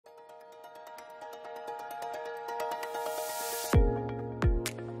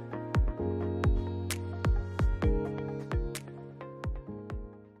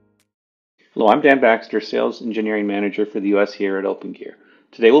Hello, I'm Dan Baxter, Sales Engineering Manager for the US here at OpenGear.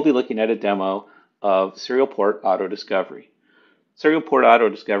 Today we'll be looking at a demo of Serial Port Autodiscovery. Serial Port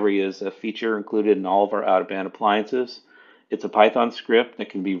Autodiscovery is a feature included in all of our out-of-band appliances. It's a Python script that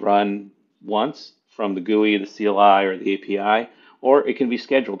can be run once from the GUI, the CLI, or the API, or it can be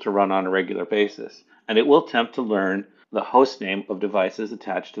scheduled to run on a regular basis. And it will attempt to learn the host name of devices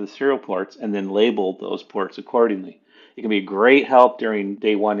attached to the serial ports and then label those ports accordingly. It can be great help during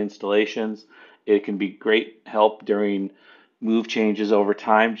day one installations. It can be great help during move changes over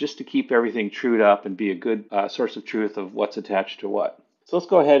time just to keep everything trued up and be a good source of truth of what's attached to what. So let's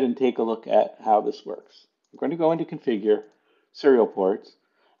go ahead and take a look at how this works. I'm going to go into configure serial ports,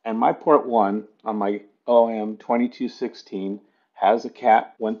 and my port 1 on my OM 2216 has a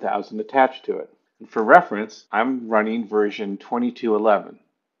CAT 1000 attached to it. And for reference, I'm running version 2211,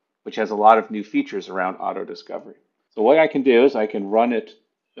 which has a lot of new features around auto discovery. So what I can do is I can run it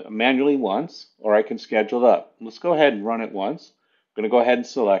manually once, or I can schedule it up. Let's go ahead and run it once. I'm going to go ahead and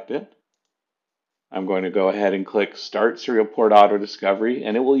select it. I'm going to go ahead and click Start Serial Port Auto Discovery,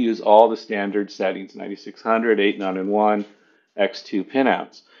 and it will use all the standard settings, 9600, 891, X2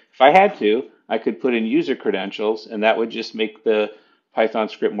 pinouts. If I had to, I could put in user credentials, and that would just make the Python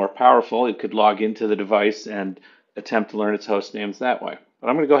script more powerful. It could log into the device and attempt to learn its host names that way. But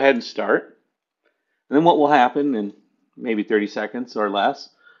I'm going to go ahead and start. And then what will happen in maybe 30 seconds or less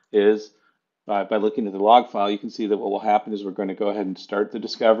is by looking at the log file, you can see that what will happen is we're going to go ahead and start the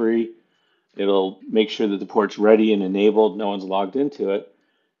discovery. It'll make sure that the port's ready and enabled, no one's logged into it,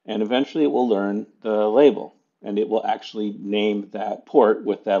 and eventually it will learn the label, and it will actually name that port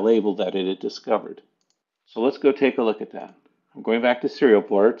with that label that it had discovered. So let's go take a look at that. I'm going back to serial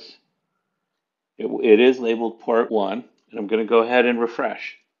ports. It is labeled port 1, and I'm going to go ahead and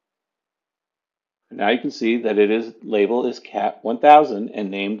refresh. And now you can see that it is labeled as CAT 1000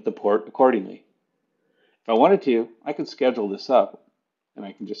 and named the port accordingly. If I wanted to, I could schedule this up, and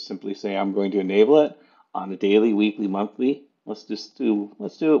I can just simply say I'm going to enable it on a daily, weekly, monthly. Let's do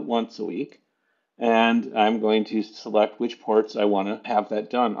it once a week. And I'm going to select which ports I want to have that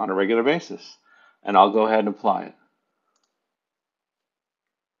done on a regular basis. And I'll go ahead and apply it.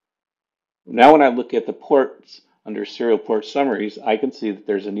 Now when I look at the ports under serial port summaries, I can see that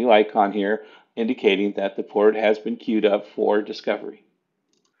there's a new icon here indicating that the port has been queued up for discovery.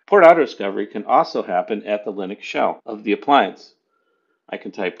 Port auto discovery can also happen at the Linux shell of the appliance. I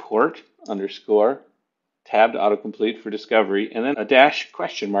can type port underscore tabbed autocomplete for discovery, and then a dash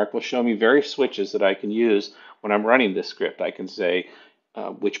question mark will show me various switches that I can use when I'm running this script. I can say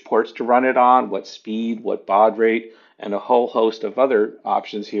which ports to run it on, what speed, what baud rate, and a whole host of other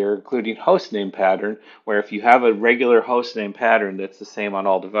options here, including hostname pattern, where if you have a regular hostname pattern that's the same on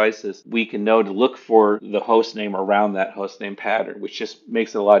all devices, we can know to look for the hostname around that hostname pattern, which just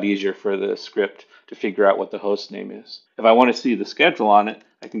makes it a lot easier for the script to figure out what the hostname is. If I want to see the schedule on it,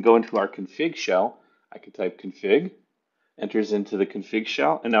 I can go into our config shell. I can type config, enters into the config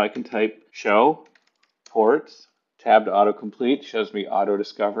shell, and now I can type show ports tabbed autocomplete, shows me auto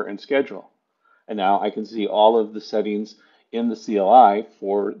discover and schedule. And now I can see all of the settings in the CLI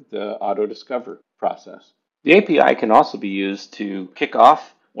for the auto discover process. The API can also be used to kick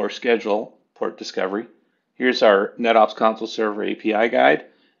off or schedule port discovery. Here's our NetOps console server API guide.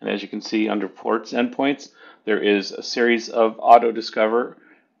 And as you can see under ports endpoints, there is a series of auto discover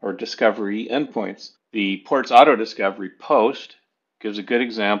or discovery endpoints. The ports auto discovery post gives a good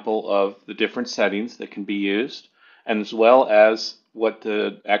example of the different settings that can be used, and as well as what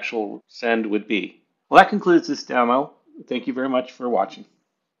the actual send would be. Well, that concludes this demo. Thank you very much for watching.